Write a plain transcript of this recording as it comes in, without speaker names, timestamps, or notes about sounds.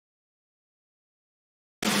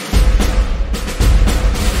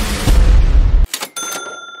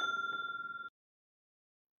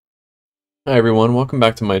Hi everyone, welcome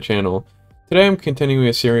back to my channel. Today I'm continuing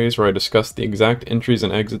a series where I discuss the exact entries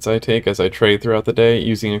and exits I take as I trade throughout the day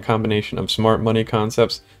using a combination of smart money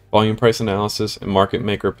concepts, volume price analysis, and market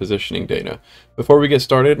maker positioning data. Before we get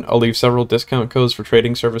started, I'll leave several discount codes for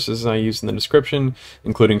trading services I use in the description,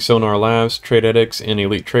 including Sonar Labs, TradeEdX, and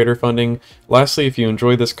Elite Trader Funding. Lastly, if you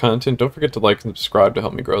enjoy this content, don't forget to like and subscribe to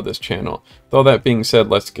help me grow this channel. With all that being said,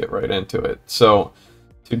 let's get right into it. So,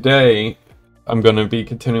 today, I'm going to be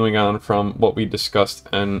continuing on from what we discussed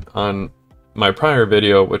on my prior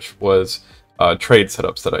video, which was trade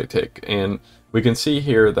setups that I take. And we can see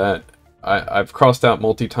here that I've crossed out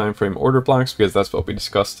multi-time frame order blocks because that's what we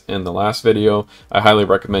discussed in the last video. I highly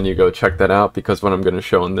recommend you go check that out because what I'm going to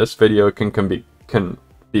show in this video can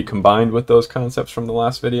be combined with those concepts from the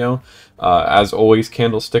last video. As always,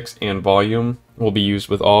 candlesticks and volume will be used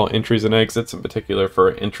with all entries and exits, in particular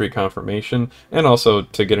for entry confirmation, and also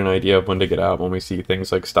to get an idea of when to get out when we see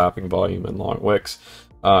things like stopping volume and long wicks.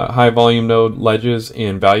 High volume node ledges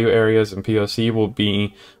and value areas and POC will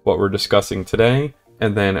be what we're discussing today.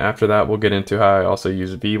 And then after that, we'll get into how I also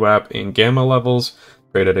use VWAP and gamma levels,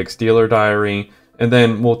 TradEdX dealer diary, and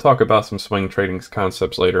then we'll talk about some swing trading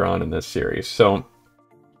concepts later on in this series. So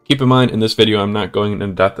keep in mind, in this video, I'm not going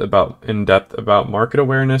in depth about market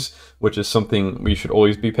awareness, which is something we should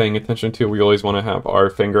always be paying attention to. We always want to have our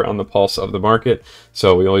finger on the pulse of the market.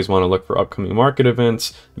 So we always want to look for upcoming market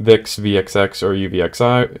events, VIX, VXX, or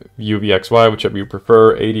UVXY, whichever you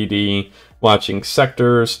prefer, ADD, watching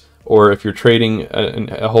sectors, or if you're trading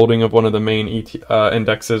a holding of one of the main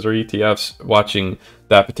indexes or ETFs, watching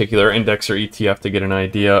that particular index or ETF to get an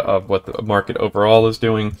idea of what the market overall is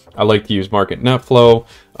doing. I like to use market net flow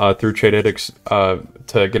through TradEdX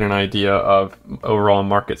to get an idea of overall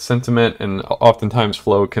market sentiment, and oftentimes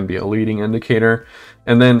flow can be a leading indicator.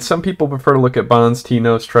 And then some people prefer to look at bonds,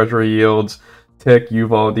 T-notes, treasury yields, TIC,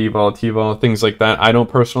 UVOL, DVOL, TVOL, things like that. I don't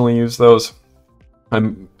personally use those.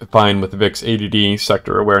 I'm fine with VIX, ADD,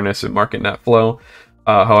 sector awareness, and market net flow.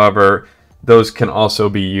 However, those can also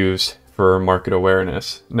be used for market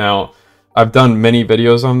awareness. Now, I've done many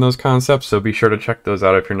videos on those concepts, so be sure to check those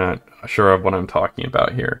out if you're not sure of what I'm talking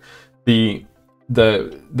about here.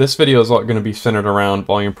 This video is going to be centered around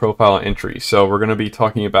volume profile entry. So we're going to be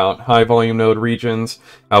talking about high volume node regions,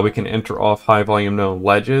 how we can enter off high volume node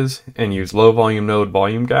ledges and use low volume node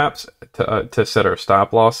volume gaps to set our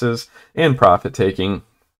stop losses, and profit taking.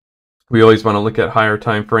 We always want to look at higher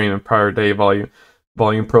time frame and prior day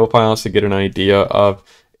volume profiles to get an idea of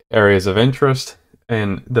areas of interest.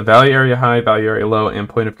 And the value area high, value area low, and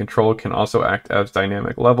point of control can also act as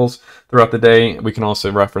dynamic levels throughout the day. We can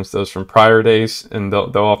also reference those from prior days, and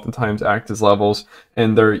they'll oftentimes act as levels.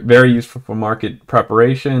 And they're very useful for market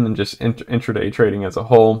preparation and just intraday trading as a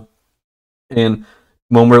whole. And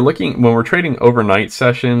when we're trading overnight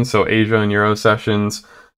sessions, so Asia and Euro sessions,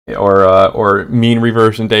 or mean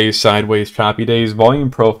reversion days, sideways choppy days,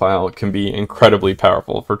 volume profile can be incredibly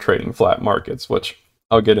powerful for trading flat markets, which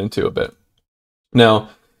I'll get into a bit. Now,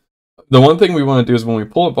 the one thing we want to do is when we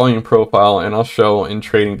pull up volume profile, and I'll show in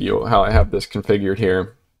TradingView how I have this configured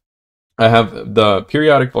here. I have the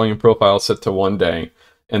periodic volume profile set to 1 day,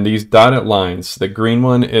 and these dotted lines, the green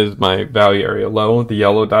one is my value area low, the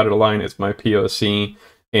yellow dotted line is my POC,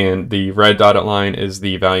 and the red dotted line is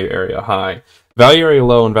the value area high. Value area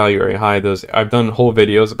low and value area high, those I've done whole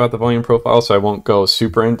videos about the volume profile, so I won't go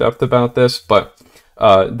super in depth about this, but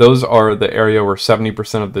those are the area where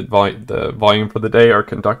 70% of the volume for the day are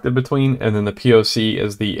conducted between, and then the POC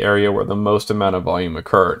is the area where the most amount of volume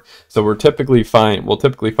occurred. So we'll typically find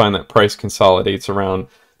that price consolidates around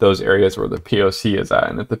those areas where the POC is at,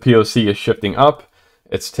 and if the POC is shifting up,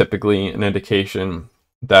 it's typically an indication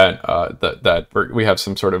that we have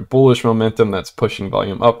some sort of bullish momentum that's pushing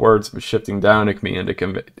volume upwards. But shifting down, it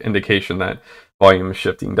can be indication that volume is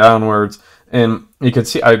shifting downwards. And you can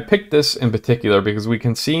see I picked this in particular because we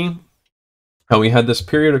can see how we had this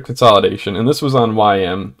period of consolidation, and this was on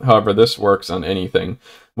YM. However, this works on anything,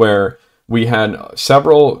 where we had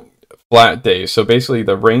several flat days. So basically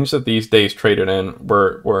the range that these days traded in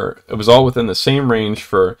were it was all within the same range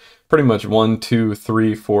for pretty much 1, 2,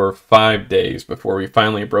 3, 4, 5 days before we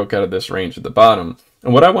finally broke out of this range at the bottom.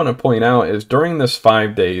 And what I want to point out is during this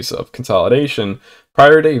 5 days of consolidation,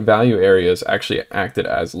 prior day value areas actually acted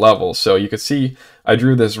as levels. So you can see I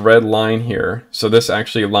drew this red line here. So this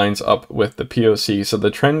actually lines up with the POC. So the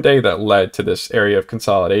trend day that led to this area of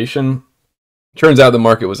consolidation, turns out the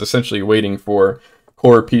market was essentially waiting for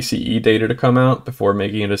core PCE data to come out before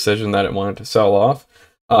making a decision that it wanted to sell off.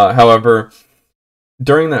 However,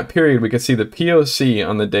 during that period, we could see the POC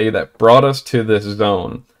on the day that brought us to this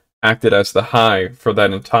zone acted as the high for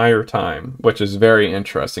that entire time, which is very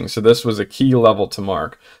interesting. So this was a key level to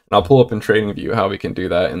mark. And I'll pull up in TradingView how we can do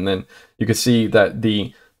that. And then you can see that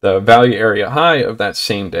the value area high of that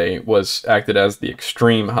same day was acted as the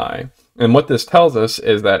extreme high. And what this tells us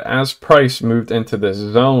is that as price moved into this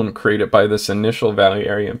zone created by this initial value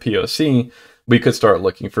area in POC, we could start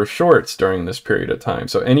looking for shorts during this period of time.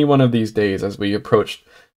 So any one of these days as we approached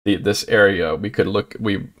this area, we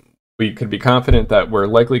could be confident that we're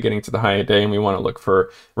likely getting to the high of day, and we want to look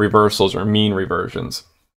for reversals or mean reversions.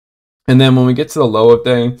 And then when we get to the low of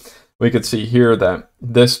day, we could see here that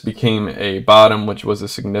this became a bottom, which was a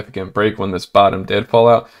significant break when this bottom did fall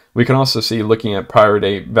out. We can also see, looking at prior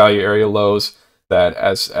day value area lows, that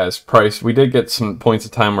as price, we did get some points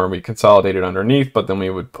of time where we consolidated underneath, but then we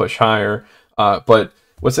would push higher. But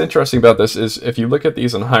what's interesting about this is if you look at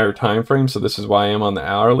these on higher time frames, so this is why I'm on the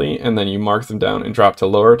hourly, and then you mark them down and drop to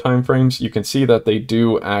lower time frames, you can see that they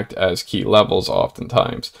do act as key levels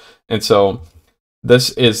oftentimes. And so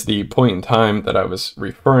this is the point in time that I was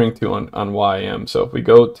referring to on YM. So if we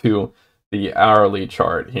go to the hourly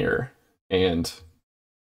chart here, and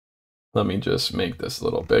let me just make this a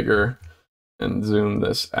little bigger and zoom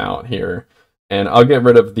this out here, and I'll get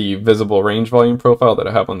rid of the visible range volume profile that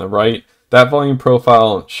I have on the right. That volume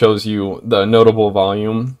profile shows you the notable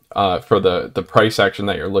volume for the price action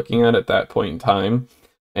that you're looking at that point in time.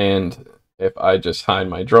 And if I just hide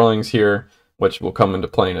my drawings here, which will come into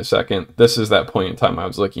play in a second, this is that point in time I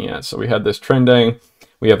was looking at. So we had this trend day,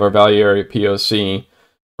 we have our value area POC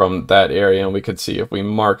from that area, and we could see if we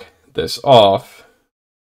mark this off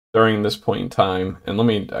during this point in time, and let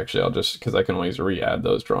me actually, I'll just, because I can always re-add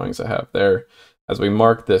those drawings I have there. As we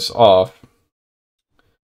mark this off,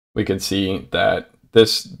 we can see that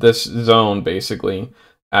this zone basically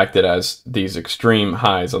acted as these extreme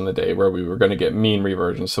highs on the day where we were going to get mean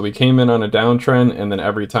reversion. So we came in on a downtrend, and then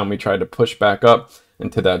every time we tried to push back up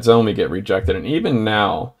into that zone, we get rejected. And even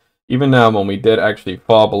now when we did actually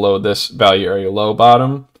fall below this value area low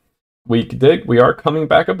bottom, we are coming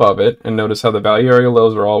back above it, and notice how the value area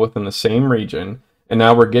lows are all within the same region. And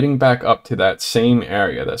now we're getting back up to that same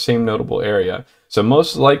area, that same notable area. So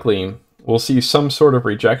most likely we'll see some sort of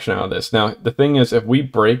rejection out of this. Now, the thing is, if we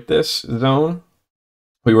break this zone,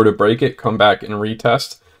 we were to break it, come back and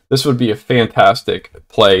retest, this would be a fantastic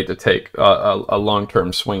play to take a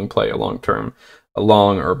long-term swing play, a long-term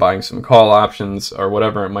long, or buying some call options or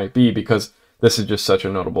whatever it might be, because this is just such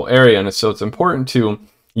a notable area. And so it's important to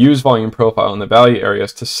use volume profile in the value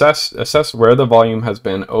areas to assess where the volume has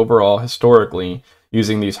been overall historically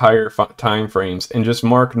using these higher time frames, and just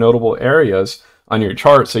mark notable areas on your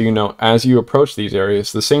chart so you know as you approach these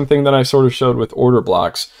areas. The same thing that I sort of showed with order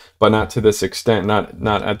blocks, but not to this extent,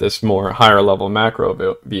 not at this more higher level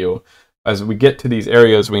macro view. As we get to these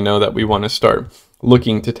areas, we know that we want to start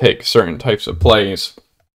looking to take certain types of plays.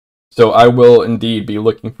 So I will indeed be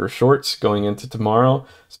looking for shorts going into tomorrow,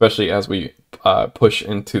 especially as we push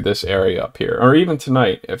into this area up here, or even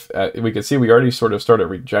tonight. If we can see, we already sort of started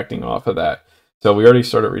rejecting off of that. So we already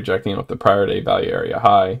started rejecting off the prior day value area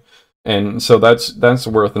high. And so that's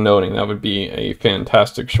worth noting. That would be a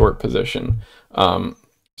fantastic short position.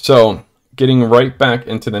 So getting right back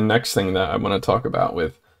into the next thing that I want to talk about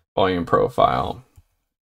with volume profile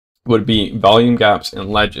would be volume gaps and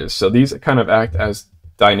ledges. So these kind of act as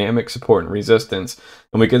dynamic support and resistance.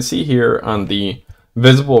 And we can see here on the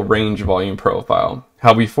visible range volume profile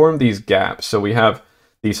how we form these gaps. So we have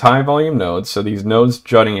these high volume nodes. So these nodes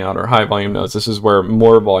jutting out are high volume nodes. This is where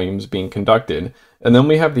more volume is being conducted. And then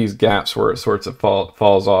we have these gaps where it sorts of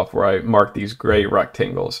falls off, where I mark these gray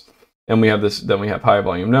rectangles. And we have this, then we have high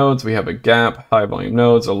volume nodes, we have a gap, high volume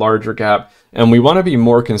nodes, a larger gap. And we want to be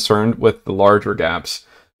more concerned with the larger gaps,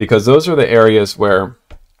 because those are the areas where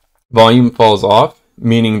volume falls off,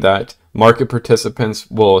 meaning that market participants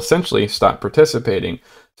will essentially stop participating.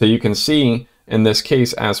 So you can see in this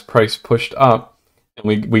case, as price pushed up,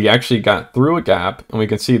 and we actually got through a gap, and we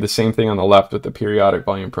can see the same thing on the left with the periodic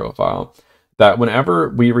volume profile, that whenever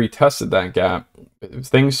we retested that gap,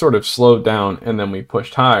 things sort of slowed down, and then we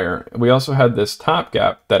pushed higher. We also had this top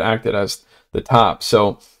gap that acted as the top.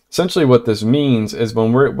 So essentially what this means is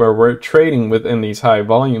when we're trading within these high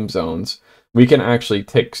volume zones, we can actually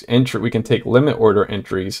take limit order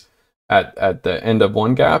entries at the end of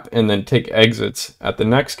one gap, and then take exits at the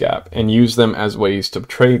next gap, and use them as ways to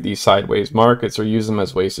trade these sideways markets, or use them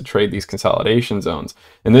as ways to trade these consolidation zones.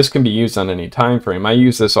 And this can be used on any time frame. I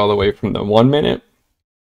use this all the way from the 1 minute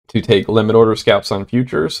to take limit order scalps on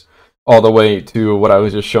futures, all the way to what I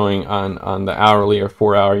was just showing on the hourly or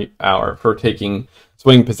 4 hour for taking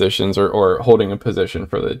swing positions, or holding a position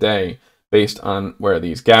for the day based on where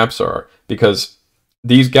these gaps are. Because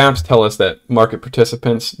These gaps tell us that market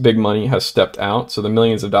participants, big money, has stepped out. So the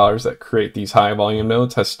millions of dollars that create these high volume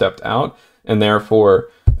nodes has stepped out, and therefore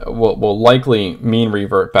will likely mean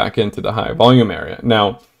revert back into the high volume area.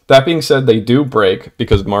 Now, that being said, they do break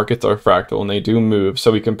because markets are fractal and they do move.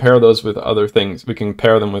 So we compare those with other things. We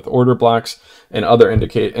compare them with order blocks and other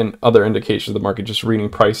indications of the market, just reading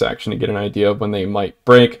price action to get an idea of when they might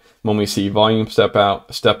break. When we see volume step up,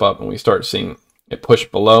 and we start seeing it push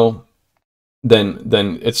below,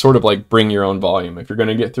 then it's sort of like bring your own volume. If you're going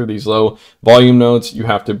to get through these low volume nodes, you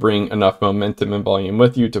have to bring enough momentum and volume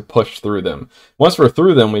with you to push through them. Once we're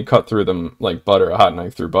through them, we cut through them like butter, a hot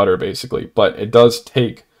knife through butter, basically. But it does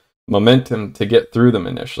take momentum to get through them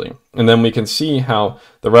initially. And then we can see how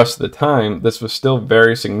the rest of the time, this was still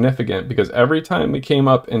very significant, because every time we came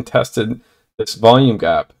up and tested this volume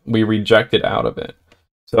gap, we rejected out of it.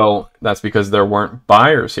 So that's because there weren't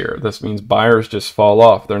buyers here. This means buyers just fall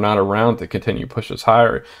off. They're not around to continue pushes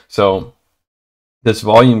higher. So this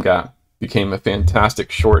volume gap became a fantastic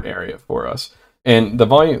short area for us. And the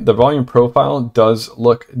volume profile does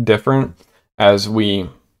look different as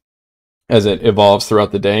it evolves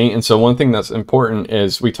throughout the day. And so one thing that's important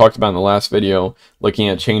is, we talked about in the last video, looking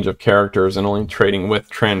at change of characters and only trading with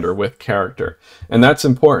trend or with character. And that's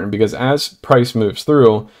important because as price moves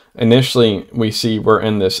through, initially we see we're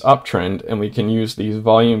in this uptrend, and we can use these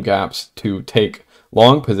volume gaps to take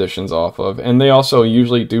long positions off of. And they also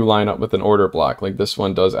usually do line up with an order block. Like this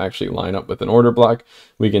one does actually line up with an order block.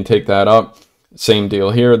 We can take that up. Same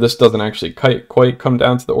deal here. This doesn't actually quite come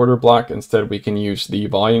down to the order block. Instead, we can use the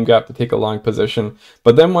volume gap to take a long position.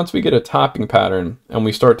 But then once we get a topping pattern and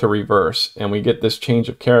we start to reverse and we get this change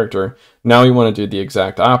of character, now we want to do the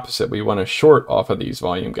exact opposite. We want to short off of these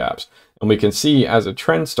volume gaps. And we can see as a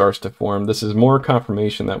trend starts to form, this is more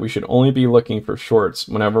confirmation that we should only be looking for shorts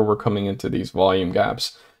whenever we're coming into these volume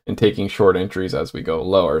gaps and taking short entries as we go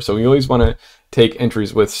lower. So we always want to take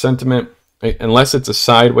entries with sentiment, unless it's a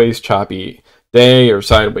sideways choppy day or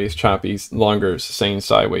sideways choppy longer sustained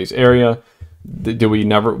sideways area. We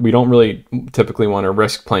don't really typically want to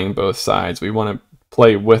risk playing both sides. We want to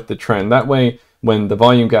play with the trend. That way, when the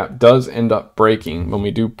volume gap does end up breaking, when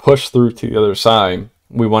we do push through to the other side,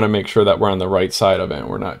 we want to make sure that we're on the right side of it and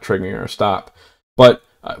we're not triggering our stop. But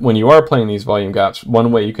when you are playing these volume gaps,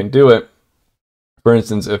 one way you can do it, for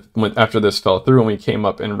instance, after this fell through and we came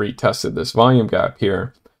up and retested this volume gap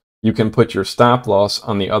here, you can put your stop loss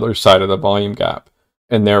on the other side of the volume gap.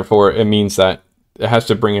 And therefore, it means that it has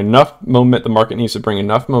to bring enough moment, the market needs to bring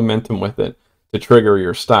enough momentum with it to trigger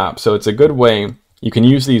your stop. So it's a good way. You can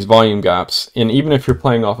use these volume gaps, and even if you're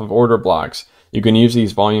playing off of order blocks, you can use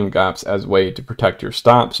these volume gaps as a way to protect your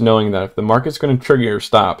stops, knowing that if the market's going to trigger your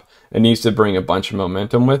stop, it needs to bring a bunch of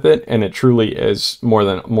momentum with it, and it truly is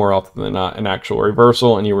more often than not an actual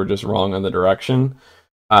reversal, and you were just wrong on the direction,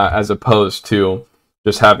 as opposed to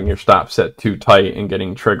just having your stop set too tight and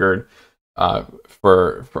getting triggered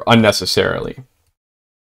for unnecessarily.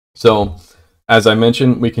 So, as I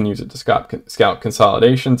mentioned, we can use it to scout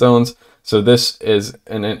consolidation zones. So this is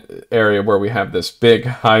an area where we have this big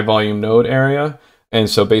high volume node area. And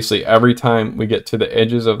so basically every time we get to the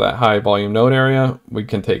edges of that high volume node area, we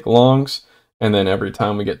can take longs. And then every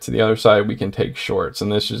time we get to the other side, we can take shorts.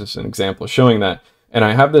 And this is just an example showing that. And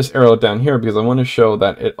I have this arrow down here because I want to show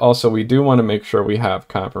that we do want to make sure we have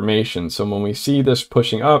confirmation. So when we see this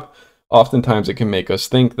pushing up, oftentimes it can make us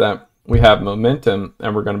think that we have momentum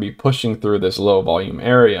and we're going to be pushing through this low volume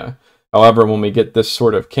area. However, when we get this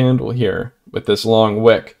sort of candle here with this long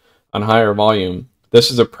wick on higher volume,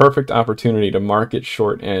 this is a perfect opportunity to market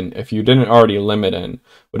short in. If you didn't already limit in,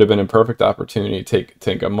 would have been a perfect opportunity to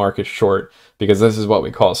take a market short, because this is what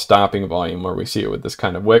we call stopping volume, where we see it with this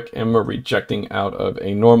kind of wick and we're rejecting out of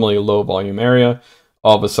a normally low volume area.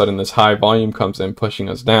 All of a sudden this high volume comes in pushing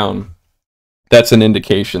us down. That's an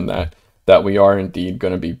indication that we are indeed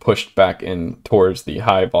going to be pushed back in towards the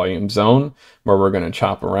high volume zone where we're going to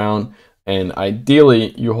chop around. And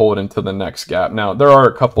ideally you hold into the next gap. Now there are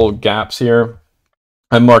a couple gaps here.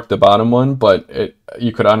 I marked the bottom one, but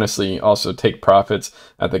you could honestly also take profits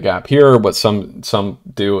at the gap here. What some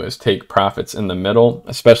do is take profits in the middle,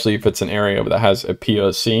 especially if it's an area that has a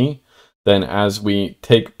POC. Then as we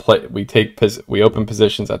open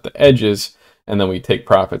positions at the edges, and then we take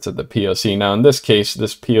profits at the POC. Now in this case,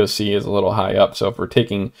 this POC is a little high up, so if we're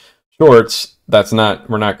taking shorts,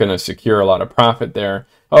 we're not going to secure a lot of profit there.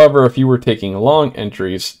 However, if you were taking long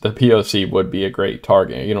entries, the POC would be a great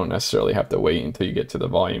target. You don't necessarily have to wait until you get to the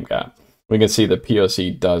volume gap. We can see the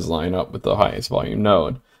POC does line up with the highest volume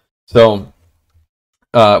node. So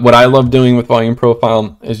what I love doing with volume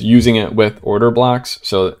profile is using it with order blocks.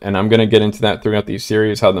 And I'm going to get into that throughout these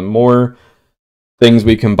series, how the more things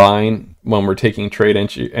we combine when we're taking trade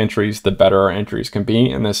entries, the better our entries can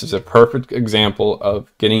be. And this is a perfect example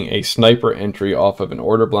of getting a sniper entry off of an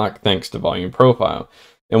order block thanks to volume profile.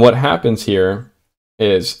 And what happens here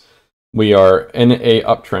is we are in a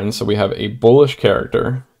uptrend, so we have a bullish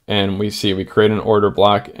character, and we create an order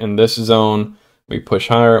block in this zone. We push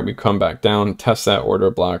higher, we come back down, test that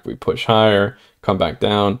order block, we push higher, come back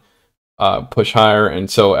down, push higher.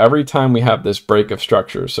 And so every time we have this break of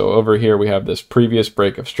structure, so over here we have this previous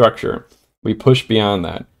break of structure, we push beyond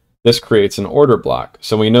that. This creates an order block.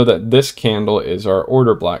 So we know that this candle is our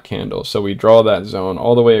order block candle. So we draw that zone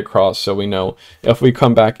all the way across, so we know if we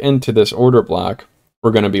come back into this order block,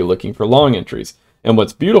 we're going to be looking for long entries. And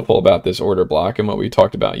what's beautiful about this order block and what we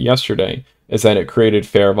talked about yesterday is that it created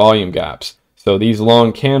fair volume gaps. So these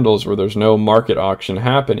long candles where there's no market auction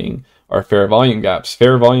happening are fair volume gaps.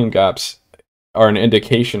 Fair volume gaps are an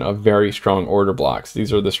indication of very strong order blocks.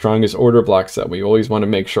 These are the strongest order blocks that we always want to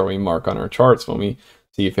make sure we mark on our charts when we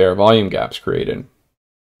see fair volume gaps created.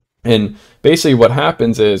 And basically what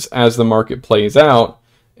happens is, as the market plays out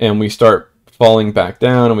and we start falling back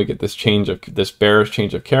down and we get this bearish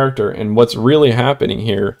change of character, and what's really happening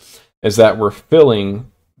here is that we're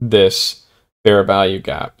filling this fair value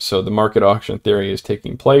gap. So the market auction theory is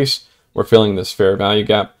taking place. We're filling this fair value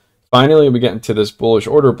gap. Finally, we get into this bullish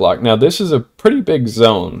order block. Now, this is a pretty big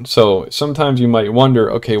zone. So sometimes you might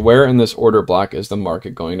wonder, okay, where in this order block is the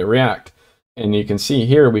market going to react? And you can see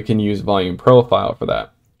here, we can use volume profile for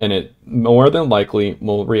that. And it more than likely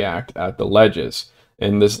will react at the ledges.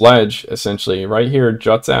 And this ledge essentially right here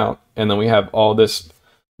juts out, and then we have all this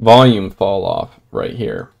volume fall off right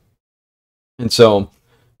here. And so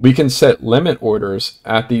we can set limit orders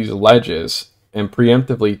at these ledges and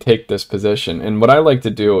preemptively take this position. And what I like to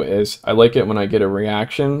do is, I like it when I get a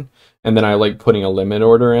reaction, and then I like putting a limit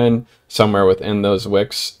order in somewhere within those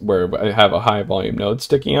wicks where I have a high volume node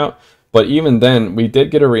sticking out. But even then, we did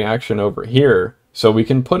get a reaction over here, so we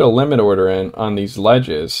can put a limit order in on these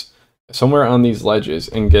ledges, somewhere on these ledges,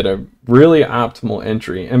 and get a really optimal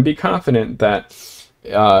entry and be confident that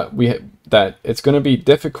that it's going to be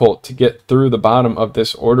difficult to get through the bottom of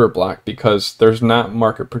this order block because there's not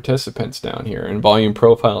market participants down here, and volume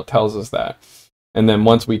profile tells us that. And then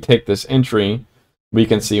once we take this entry, we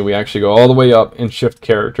can see we actually go all the way up and shift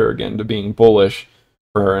character again to being bullish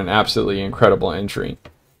for an absolutely incredible entry.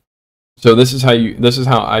 So this is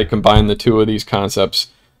how I combine the two of these concepts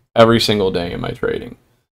every single day in my trading.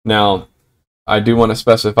 Now, I do want to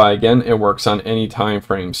specify again, it works on any time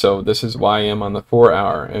frame. So this is why I am on the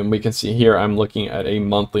 4-hour, and we can see here I'm looking at a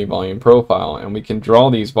monthly volume profile, and we can draw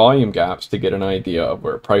these volume gaps to get an idea of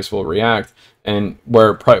where price will react, and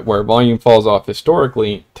where volume falls off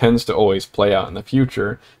historically tends to always play out in the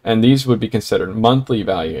future. And these would be considered monthly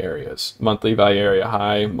value areas: monthly value area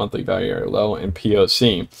high, monthly value area low, and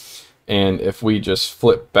POC. And if we just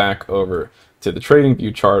flip back over to the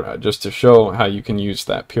TradingView chart, just to show how you can use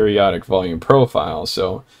that periodic volume profile.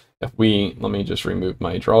 So if we, let me just remove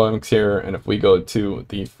my drawings here, and if we go to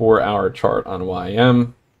the 4-hour chart on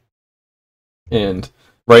YM, and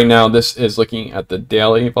right now this is looking at the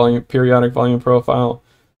daily periodic volume profile.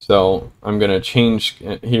 So I'm going to change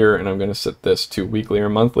it here, and I'm going to set this to weekly or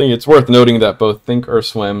monthly. It's worth noting that both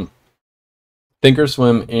Thinkorswim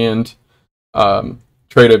and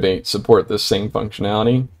TradeObate support this same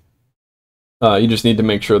functionality. You just need to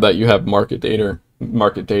make sure that you have market data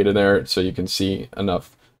there, so you can see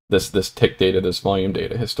enough this tick data, this volume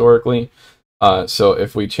data historically. So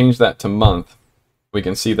if we change that to month, we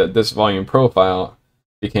can see that this volume profile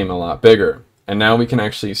became a lot bigger. And now we can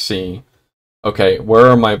actually see, okay, where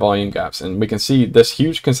are my volume gaps? And we can see this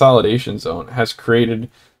huge consolidation zone has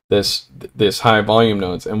created this high volume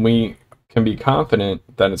nodes, and we can be confident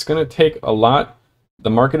that it's going to take a lot. The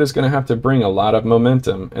market is going to have to bring a lot of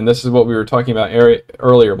momentum. And this is what we were talking about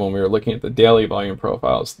earlier when we were looking at the daily volume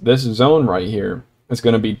profiles. This zone right here is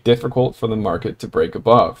going to be difficult for the market to break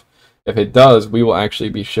above. If it does, we will actually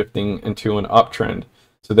be shifting into an uptrend.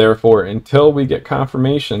 So therefore, until we get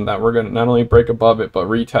confirmation that we're going to not only break above it, but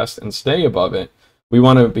retest and stay above it, we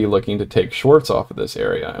want to be looking to take shorts off of this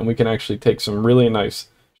area. And we can actually take some really nice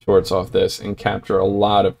shorts off this and capture a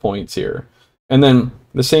lot of points here. And then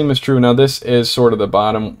the same is true. Now this is sort of the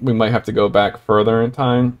bottom. We might have to go back further in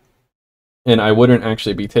time, and I wouldn't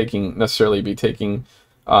actually necessarily be taking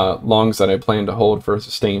longs that I plan to hold for a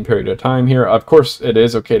sustained period of time here. Of course, it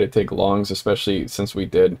is okay to take longs, especially since we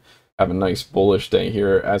did have a nice bullish day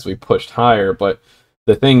here as we pushed higher. But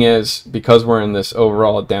the thing is, because we're in this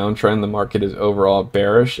overall downtrend, the market is overall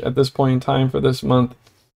bearish at this point in time for this month.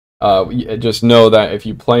 Just know that if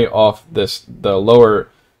you play off the lower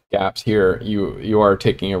gaps here, you are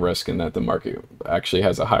taking a risk in that the market actually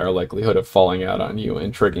has a higher likelihood of falling out on you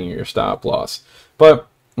and triggering your stop loss. But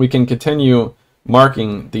we can continue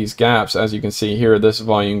marking these gaps. As you can see here, this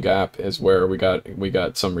volume gap is where we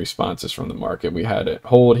got some responses from the market. We had it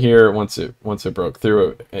hold here. Once it broke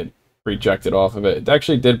through, it rejected off of it. It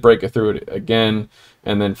actually did break it through it again,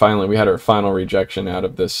 and then finally we had our final rejection out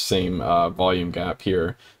of this same volume gap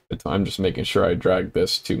here. I'm just making sure I drag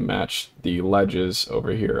this to match the ledges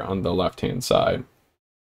over here on the left hand side.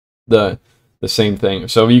 The same thing.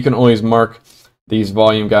 So you can always mark these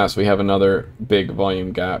volume gaps. We have another big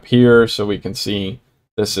volume gap here, so we can see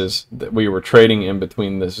this is that we were trading in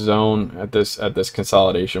between this zone at this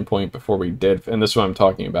consolidation point before we did, and this is what I'm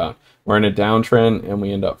talking about. We're in a downtrend and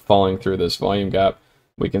we end up falling through this volume gap.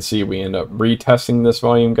 We can see we end up retesting this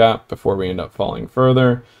volume gap before we end up falling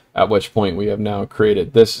further, at which point we have now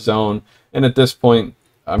created this zone, and at this point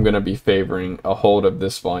I'm going to be favoring a hold of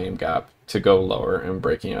this volume gap to go lower and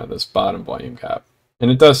breaking out of this bottom volume gap. And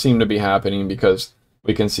it does seem to be happening, because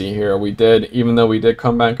we can see here even though we did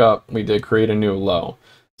come back up, we did create a new low.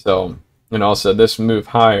 So, and also this move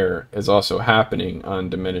higher is also happening on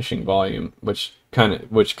diminishing volume, which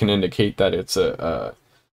can indicate that it's that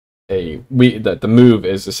the move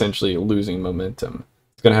is essentially losing momentum.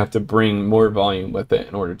 It's going to have to bring more volume with it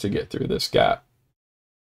in order to get through this gap.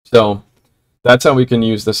 So that's how we can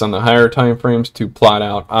use this on the higher time frames to plot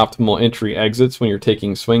out optimal entry exits when you're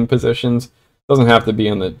taking swing positions. Doesn't have to be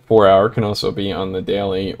on the 4-hour, can also be on the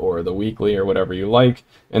daily or the weekly or whatever you like.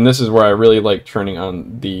 And this is where I really like turning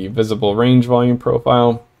on the visible range volume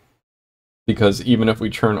profile, because even if we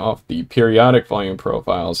turn off the periodic volume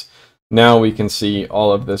profiles, now we can see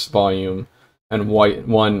all of this volume and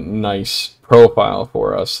one nice profile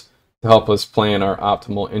for us to help us plan our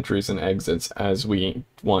optimal entries and exits as we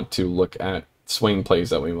want to look at swing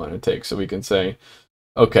plays that we want to take. So we can say,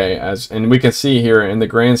 okay, and we can see here in the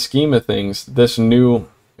grand scheme of things, this new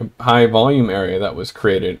high volume area that was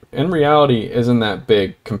created in reality isn't that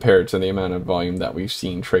big compared to the amount of volume that we've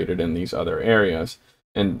seen traded in these other areas.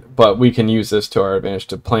 But we can use this to our advantage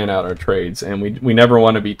to plan out our trades, and we never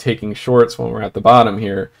want to be taking shorts when we're at the bottom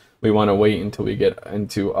here. We want to wait until we get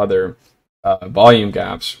into other volume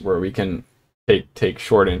gaps where we can take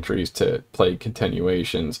short entries to play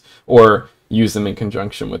continuations, or use them in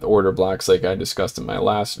conjunction with order blocks like I discussed in my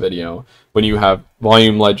last video. When you have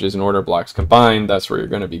volume ledges and order blocks combined, that's where you're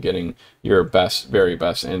going to be getting your very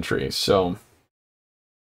best entries. So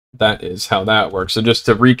that is how that works. So just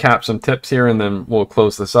to recap some tips here, and then we'll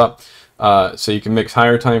close this up. So you can mix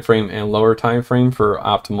higher time frame and lower time frame for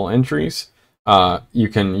optimal entries.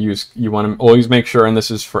 You want to always make sure, and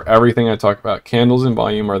this is for everything I talk about, candles and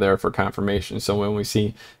volume are there for confirmation. So when we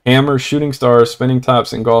see hammers, shooting stars, spinning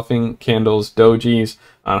tops, engulfing candles, dojis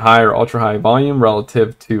on high or ultra high volume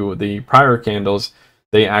relative to the prior candles,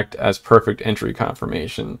 they act as perfect entry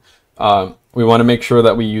confirmation. We want to make sure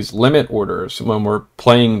that we use limit orders when we're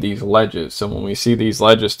playing these ledges. So when we see these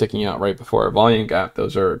ledges sticking out right before our volume gap,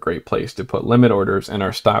 those are a great place to put limit orders, and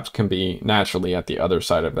our stops can be naturally at the other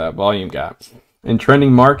side of that volume gap. In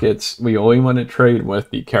trending markets, we only want to trade with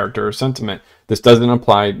the character or sentiment. This doesn't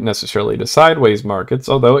apply necessarily to sideways markets,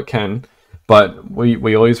 although it can, but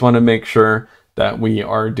we always want to make sure that we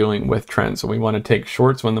are dealing with trends. So we want to take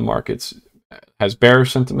shorts when the market's has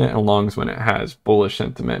bearish sentiment and longs when it has bullish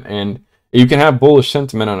sentiment. And you can have bullish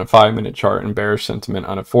sentiment on a 5-minute chart and bearish sentiment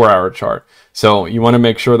on a 4-hour chart. So you want to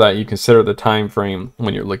make sure that you consider the time frame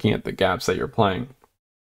when you're looking at the gaps that you're playing.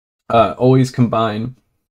 Always combine.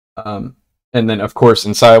 And then, of course,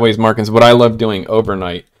 in sideways markets, what I love doing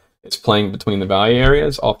overnight is playing between the value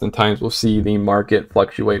areas. Oftentimes, we'll see the market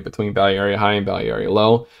fluctuate between value area high and value area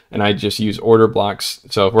low. And I just use order blocks.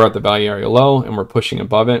 So if we're at the value area low and we're pushing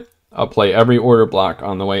above it, I'll play every order block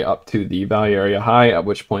on the way up to the value area high, at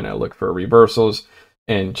which point I look for reversals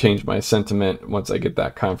and change my sentiment once I get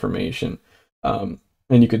that confirmation. And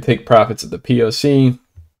you can take profits at the POC.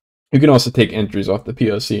 You can also take entries off the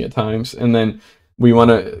POC at times. And then we want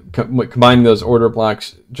to combine those order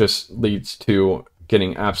blocks, just leads to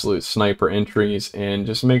getting absolute sniper entries. And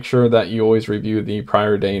just make sure that you always review the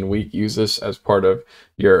prior day and week. Use this as part of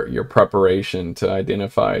your preparation to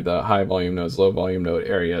identify the high volume nodes, low volume node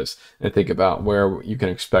areas, and think about where you can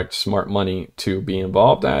expect smart money to be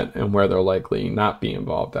involved at and where they're likely not be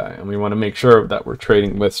involved at. And we want to make sure that we're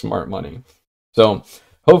trading with smart money. So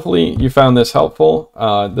hopefully you found this helpful.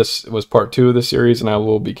 This was part 2 of the series, and I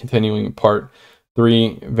will be continuing part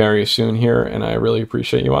 3 very soon here, and I really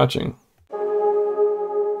appreciate you watching.